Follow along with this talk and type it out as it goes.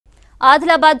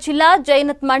ఆదిలాబాద్ జిల్లా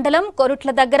జైనత్ మండలం కొరుట్ల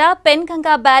దగ్గర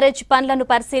పెన్గంగా బ్యారేజ్ పనులను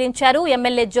పరిశీలించారు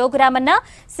MLA Jogu Ramanna,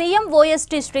 CM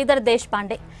OSD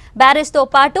Deshpande. Barrage తో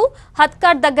పాటు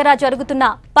హత్కాడ్ దగ్గర జరుగుతున్న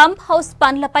పంప్ హౌస్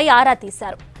పనులపై ఆరా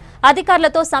తీశారు.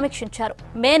 అధికారులతో సమీక్షించారు.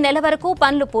 మే నెల వరకు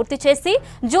పనులు పూర్తి చేసి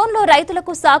జూన్లో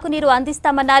రైతులకు సాగునీరు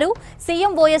అందిస్తామన్నారు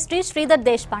సీఎం OSD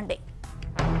దేశ్పాండే.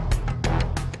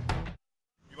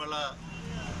 ఇవాళ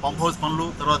పంప్ హౌస్ పనులు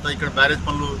తర్వాత ఇక్కడ బ్యారేజ్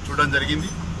పనులు చూడడం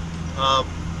జరిగింది.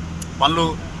 పనులు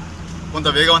కొంత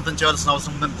వేగవంతం చేయాల్సిన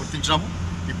అవసరం ఉందని గుర్తించాము.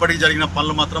 ఇప్పటికి జరిగిన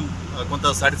పనులు మాత్రం కొంత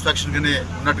సాటిస్ఫాక్షన్గానే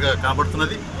ఉన్నట్టుగా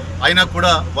కనబడుతున్నది. అయినా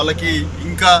కూడా వాళ్ళకి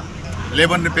ఇంకా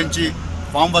లేబర్ని పెంచి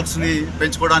ఫామ్ వర్క్స్ని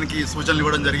పెంచుకోవడానికి సూచనలు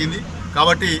ఇవ్వడం జరిగింది.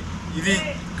 కాబట్టి ఇది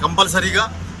కంపల్సరీగా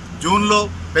జూన్లో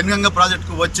పెన్గంగ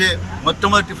ప్రాజెక్టుకు వచ్చే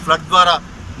మొట్టమొదటి ఫ్లడ్ ద్వారా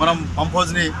మనం పంప్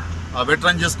హౌస్ని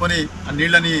వెట్రన్ చేసుకొని ఆ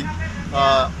నీళ్ళని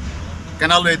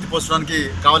కెనాల్లో ఎత్తిపోసడానికి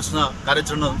కావాల్సిన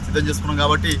కార్యాచరణ సిద్ధం చేసుకున్నాం.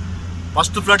 కాబట్టి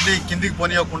ఫస్ట్ ఫ్లడ్ని కిందికి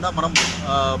పోనీయకుండా మనం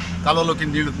కాలువలోకి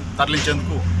నీళ్లు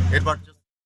తరలించేందుకు ఏర్పాటు చేస్తాం.